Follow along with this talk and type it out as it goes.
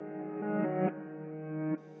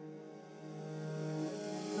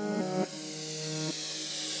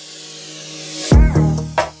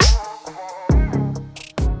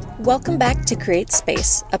Welcome back to Create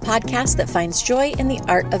Space, a podcast that finds joy in the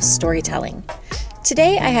art of storytelling.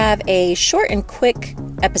 Today I have a short and quick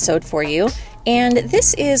episode for you, and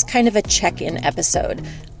this is kind of a check-in episode.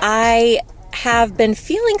 I have been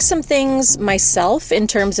feeling some things myself in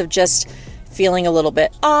terms of just feeling a little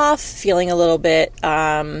bit off, feeling a little bit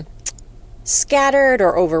scattered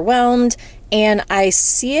or overwhelmed, and I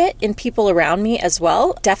see it in people around me as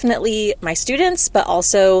well. Definitely my students, but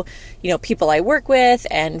also, people I work with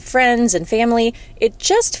and friends and family. It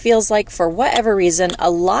just feels like for whatever reason, a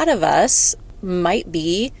lot of us might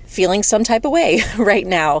be feeling some type of way right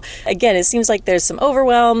now. Again, it seems like there's some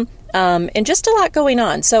overwhelm and just a lot going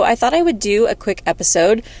on. So I thought I would do a quick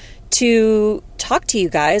episode to talk to you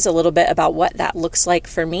guys a little bit about what that looks like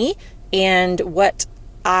for me and what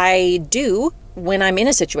I do when I'm in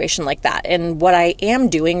a situation like that and what I am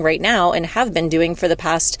doing right now and have been doing for the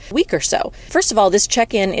past week or so. First of all, this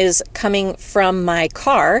check-in is coming from my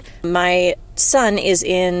car. My son is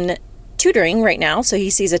in tutoring right now, so he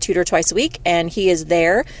sees a tutor twice a week and he is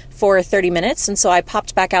there for 30 minutes. And so I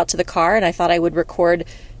popped back out to the car and I thought I would record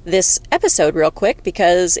this episode real quick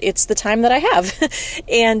because it's the time that I have.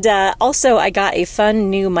 And also I got a fun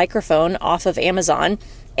new microphone off of Amazon,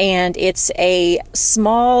 and it's a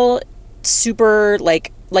small, super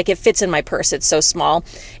like it fits in my purse. It's so small,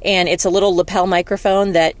 and it's a little lapel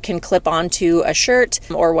microphone that can clip onto a shirt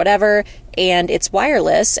or whatever, and it's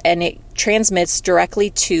wireless and it transmits directly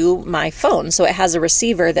to my phone. So it has a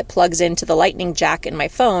receiver that plugs into the lightning jack in my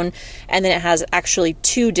phone, and then it has actually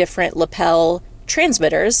two different lapel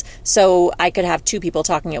transmitters, so I could have two people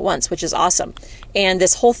talking at once, which is awesome. And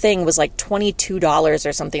this whole thing was like $22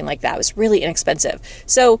 or something like that. It was really inexpensive.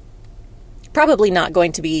 So probably not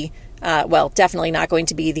going to be definitely not going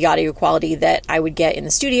to be the audio quality that I would get in the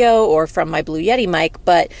studio or from my Blue Yeti mic,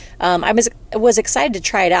 but I was excited to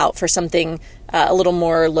try it out for something a little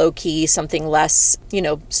more low-key, something less,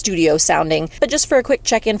 studio sounding, but just for a quick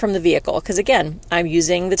check-in from the vehicle, because again, I'm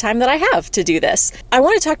using the time that I have to do this. I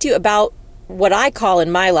want to talk to you about what I call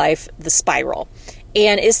in my life the spiral.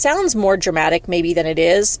 And it sounds more dramatic maybe than it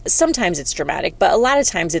is. Sometimes it's dramatic, but a lot of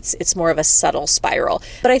times it's more of a subtle spiral.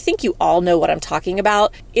 But I think you all know what I'm talking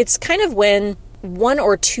about. It's kind of when one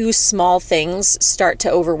or two small things start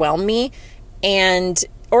to overwhelm me, and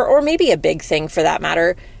or maybe a big thing for that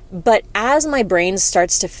matter. But as my brain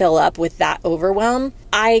starts to fill up with that overwhelm,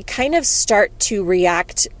 I kind of start to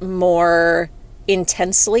react more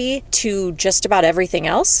intensely to just about everything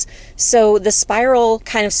else. So the spiral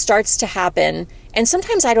kind of starts to happen, and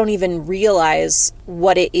sometimes I don't even realize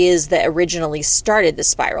what it is that originally started the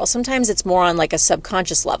spiral. Sometimes it's more on like a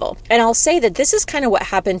subconscious level. And I'll say that this is kind of what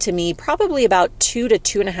happened to me probably about 2 to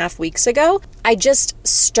 2.5 weeks ago. I just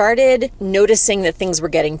started noticing that things were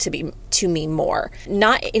getting to me more.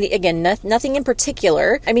 Nothing in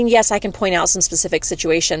particular. I mean, yes, I can point out some specific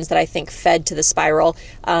situations that I think fed to the spiral,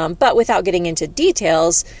 but without getting into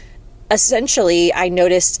details, essentially, I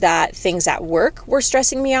noticed that things at work were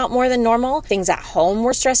stressing me out more than normal. Things at home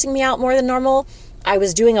were stressing me out more than normal. I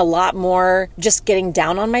was doing a lot more just getting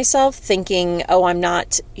down on myself, thinking, oh, I'm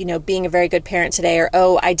not, being a very good parent today, or,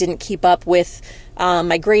 oh, I didn't keep up with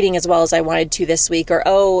my grading as well as I wanted to this week, or,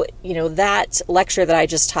 oh, that lecture that I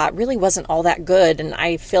just taught really wasn't all that good, and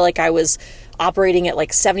I feel like I was operating at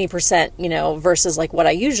like 70%, versus like what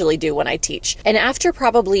I usually do when I teach. And after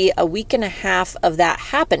probably a week and a half of that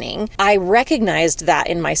happening, I recognized that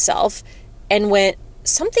in myself and went,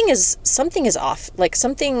 something is off. Like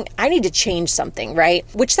I need to change something, right?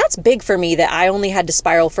 Which that's big for me that I only had to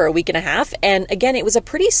spiral for a week and a half. And again, it was a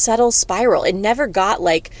pretty subtle spiral. It never got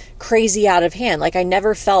like crazy out of hand. Like I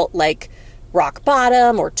never felt like rock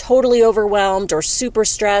bottom or totally overwhelmed or super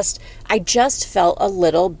stressed. I just felt a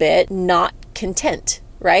little bit not content,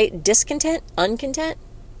 right? Discontent, uncontent.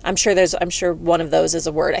 I'm sure one of those is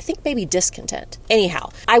a word. I think maybe discontent. Anyhow,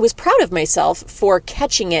 I was proud of myself for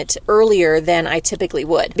catching it earlier than I typically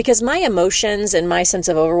would, because my emotions and my sense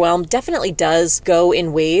of overwhelm definitely does go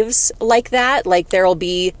in waves like that. Like there'll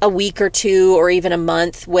be a week or two or even a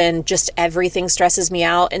month when just everything stresses me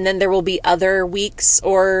out. And then there will be other weeks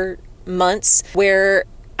or months where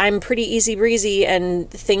I'm pretty easy breezy and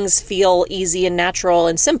things feel easy and natural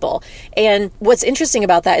and simple. And what's interesting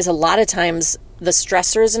about that is a lot of times the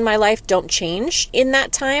stressors in my life don't change in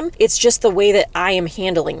that time. It's just the way that I am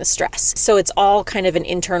handling the stress. So it's all kind of an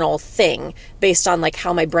internal thing based on like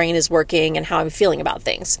how my brain is working and how I'm feeling about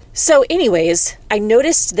things. So anyways, I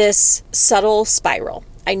noticed this subtle spiral.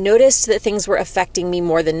 I noticed that things were affecting me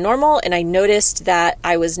more than normal, and I noticed that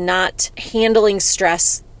I was not handling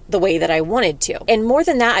stress the way that I wanted to. And more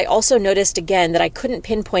than that, I also noticed again that I couldn't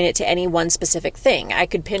pinpoint it to any one specific thing. I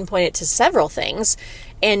could pinpoint it to several things.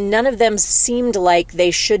 and none of them seemed like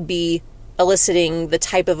they should be eliciting the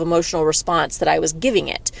type of emotional response that I was giving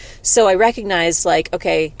it. So I recognized like,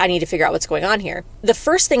 okay, I need to figure out what's going on here. The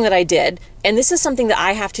first thing that I did, and this is something that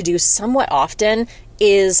I have to do somewhat often,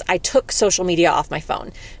 is I took social media off my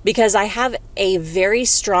phone because I have a very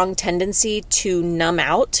strong tendency to numb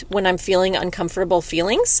out when I'm feeling uncomfortable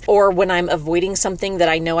feelings or when I'm avoiding something that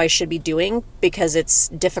I know I should be doing because it's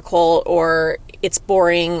difficult or it's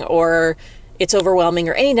boring or it's overwhelming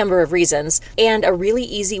or any number of reasons. And a really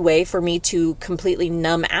easy way for me to completely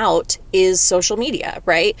numb out is social media,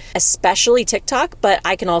 right? Especially TikTok, but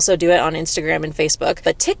I can also do it on Instagram and Facebook.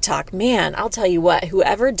 But TikTok, man, I'll tell you what,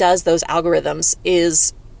 whoever does those algorithms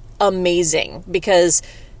is amazing because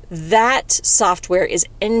that software is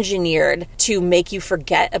engineered to make you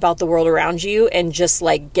forget about the world around you and just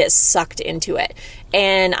like get sucked into it.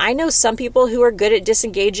 And I know some people who are good at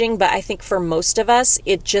disengaging, but I think for most of us,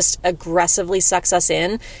 it just aggressively sucks us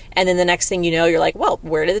in. And then the next thing you know, you're like, well,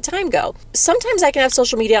 where did the time go? Sometimes I can have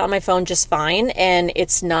social media on my phone just fine, and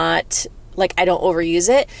it's not like I don't overuse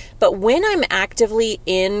it. But when I'm actively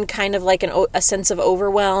in kind of like a sense of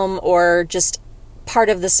overwhelm or just part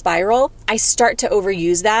of the spiral, I start to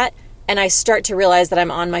overuse that and I start to realize that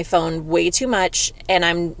I'm on my phone way too much and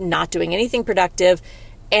I'm not doing anything productive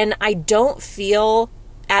and I don't feel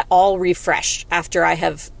at all refreshed after I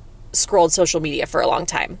have scrolled social media for a long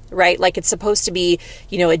time, right? Like it's supposed to be,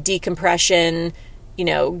 a decompression,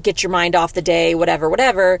 get your mind off the day,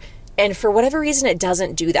 whatever. And for whatever reason, it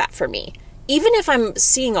doesn't do that for me. Even if I'm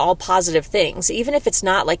seeing all positive things, even if it's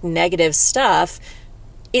not like negative stuff,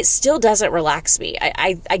 it still doesn't relax me.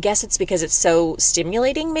 I guess it's because it's so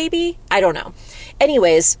stimulating, maybe? I don't know.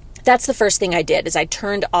 Anyways, that's the first thing I did is I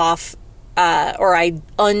turned off or I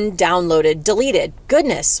deleted,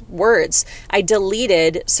 goodness, words. I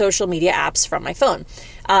deleted social media apps from my phone.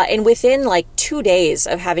 And within like 2 days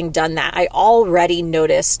of having done that, I already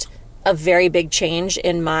noticed a very big change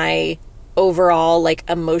in my overall like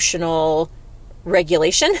emotional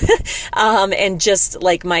regulation and just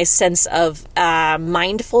like my sense of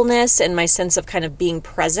mindfulness and my sense of kind of being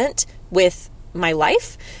present with my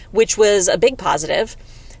life, which was a big positive.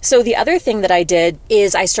 So the other thing that I did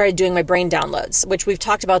is I started doing my brain downloads, which we've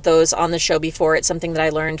talked about those on the show before. It's something that I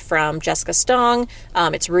learned from Jessica Stong.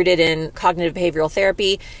 It's rooted in cognitive behavioral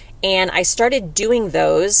therapy. And I started doing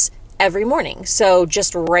those every morning. So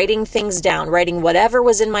just writing things down, writing whatever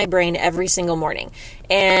was in my brain every single morning.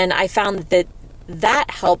 And I found that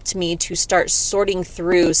helped me to start sorting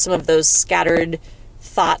through some of those scattered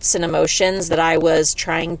thoughts and emotions that I was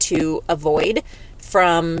trying to avoid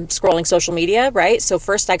from scrolling social media, right? So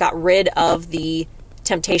first I got rid of the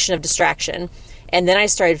temptation of distraction. And then I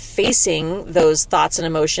started facing those thoughts and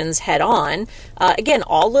emotions head on. Again,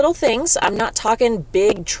 all little things. I'm not talking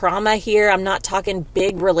big trauma here. I'm not talking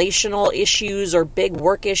big relational issues or big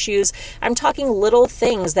work issues. I'm talking little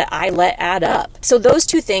things that I let add up. So those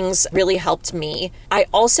two things really helped me. I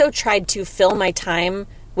also tried to fill my time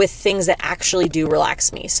with things that actually do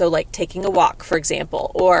relax me. So like taking a walk, for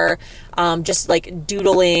example, or just like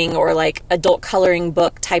doodling or like adult coloring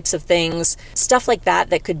book types of things, stuff like that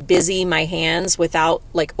could busy my hands without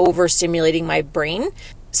like overstimulating my brain.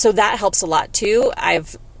 So that helps a lot too.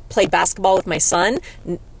 I've played basketball with my son.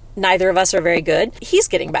 Neither of us are very good. He's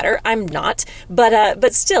getting better. I'm not.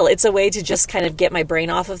 But still, it's a way to just kind of get my brain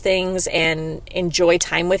off of things and enjoy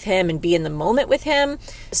time with him and be in the moment with him.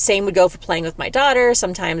 Same would go for playing with my daughter.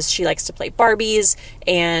 Sometimes she likes to play Barbies.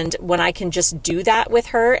 And when I can just do that with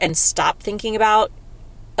her and stop thinking about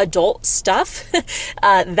adult stuff,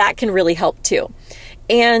 that can really help too.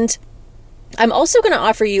 And I'm also going to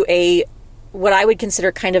offer you what I would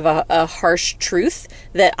consider kind of a harsh truth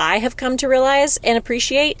that I have come to realize and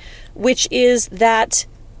appreciate, which is that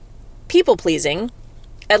people pleasing,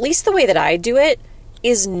 at least the way that I do it,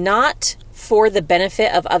 is not for the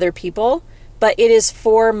benefit of other people, but it is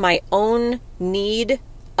for my own need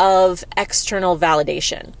of external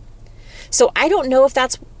validation. So I don't know if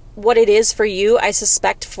that's what it is for you. I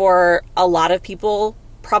suspect for a lot of people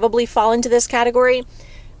probably fall into this category.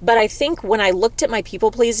 But I think when I looked at my people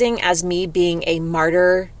pleasing as me being a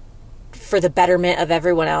martyr for the betterment of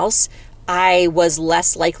everyone else, I was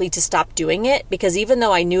less likely to stop doing it because even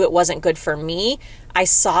though I knew it wasn't good for me, I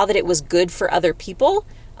saw that it was good for other people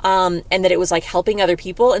and that it was like helping other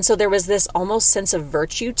people. And so there was this almost sense of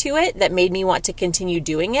virtue to it that made me want to continue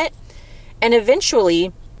doing it. And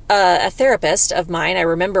eventually, a therapist of mine, I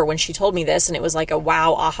remember when she told me this and it was like a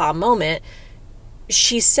wow, aha moment.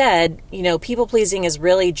 she said, people pleasing is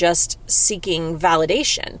really just seeking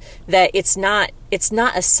validation, that it's not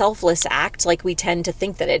a selfless act like we tend to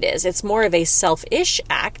think that it is. It's more of a selfish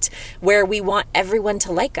act where we want everyone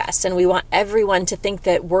to like us and we want everyone to think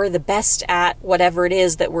that we're the best at whatever it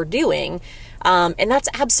is that we're doing. And that's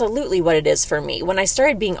absolutely what it is for me. When I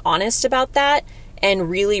started being honest about that and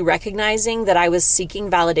really recognizing that I was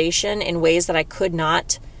seeking validation in ways that I could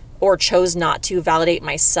not or chose not to validate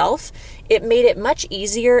myself, it made it much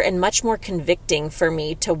easier and much more convicting for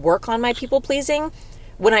me to work on my people pleasing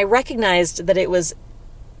when I recognized that it was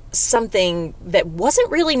something that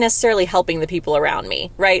wasn't really necessarily helping the people around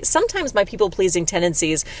me, right? Sometimes my people pleasing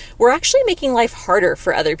tendencies were actually making life harder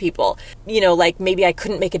for other people. Like maybe I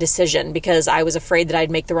couldn't make a decision because I was afraid that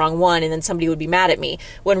I'd make the wrong one and then somebody would be mad at me,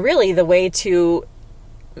 when really the way to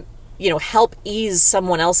help ease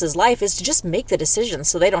someone else's life is to just make the decision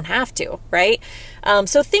so they don't have to, right?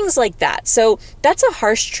 So things like that. So that's a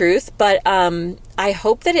harsh truth, but I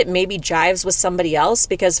hope that it maybe jives with somebody else,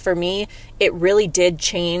 because for me, it really did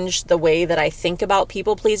change the way that I think about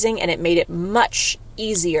people pleasing, and it made it much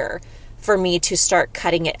easier for me to start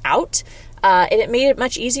cutting it out. And it made it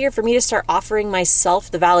much easier for me to start offering myself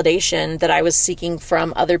the validation that I was seeking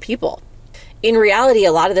from other people. In reality,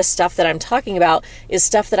 a lot of this stuff that I'm talking about is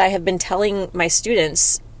stuff that I have been telling my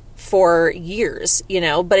students for years,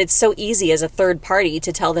 but it's so easy as a third party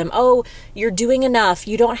to tell them, oh, you're doing enough.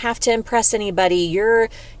 You don't have to impress anybody. You're,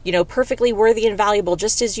 perfectly worthy and valuable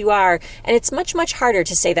just as you are. And it's much, much harder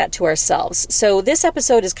to say that to ourselves. So this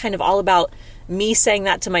episode is kind of all about me saying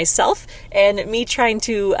that to myself and me trying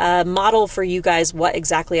to model for you guys what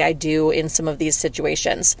exactly I do in some of these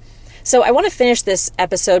situations. So I want to finish this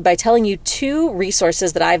episode by telling you 2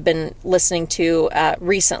 resources that I've been listening to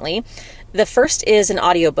recently. The first is an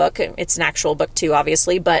audiobook. It's an actual book too,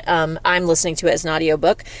 obviously, but I'm listening to it as an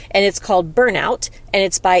audiobook, and it's called Burnout, and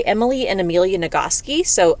it's by Emily and Amelia Nagoski.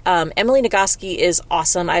 So Emily Nagoski is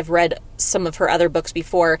awesome. I've read some of her other books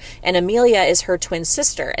before, and Amelia is her twin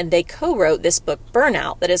sister, and they co-wrote this book,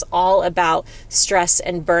 Burnout, that is all about stress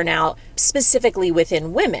and burnout, specifically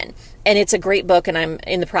within women. And it's a great book, and I'm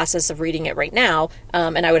in the process of reading it right now,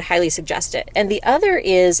 and I would highly suggest it. And the other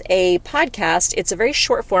is a podcast. It's a very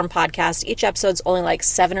short form podcast. Each episode's only like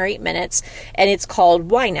 7 or 8 minutes, and it's called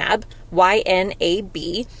YNAB,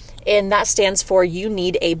 YNAB, and that stands for You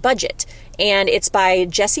Need a Budget. And it's by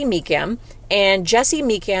Jesse Meekham. And Jesse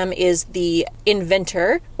Meekham is the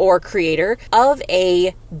inventor or creator of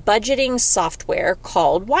a budgeting software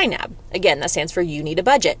called YNAB. Again, that stands for You Need a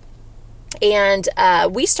Budget. And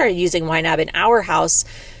we started using YNAB in our house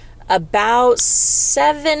about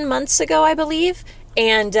 7 months ago, I believe.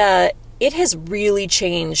 And it has really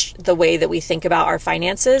changed the way that we think about our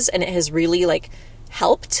finances, and it has really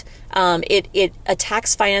helped. It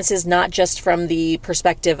attacks finances not just from the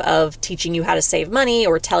perspective of teaching you how to save money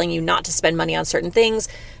or telling you not to spend money on certain things,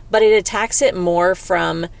 but it attacks it more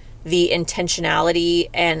from the intentionality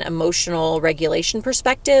and emotional regulation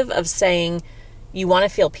perspective of saying, you want to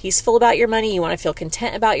feel peaceful about your money. You want to feel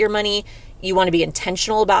content about your money. You want to be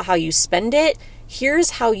intentional about how you spend it. Here's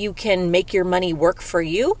how you can make your money work for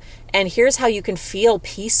you. And here's how you can feel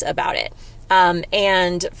peace about it.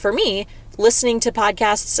 And for me, listening to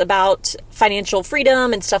podcasts about financial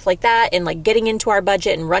freedom and stuff like that, and getting into our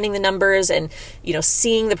budget and running the numbers and,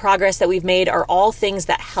 seeing the progress that we've made are all things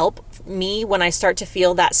that help me when I start to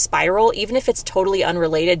feel that spiral, even if it's totally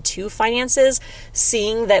unrelated to finances.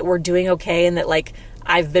 Seeing that we're doing okay and that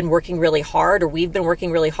I've been working really hard, or we've been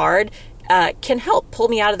working really hard, can help pull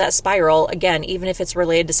me out of that spiral, again, even if it's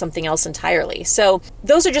related to something else entirely. So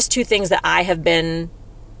those are just 2 things that I have been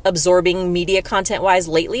absorbing media content wise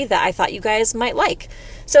lately that I thought you guys might like.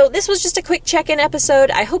 So this was just a quick check-in episode.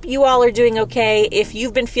 I hope you all are doing okay. If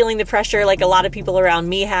you've been feeling the pressure like a lot of people around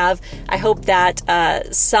me have, I hope that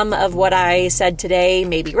some of what I said today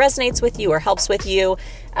maybe resonates with you or helps with you.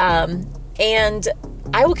 And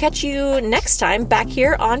I will catch you next time back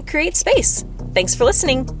here on Create Space. Thanks for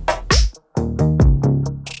listening.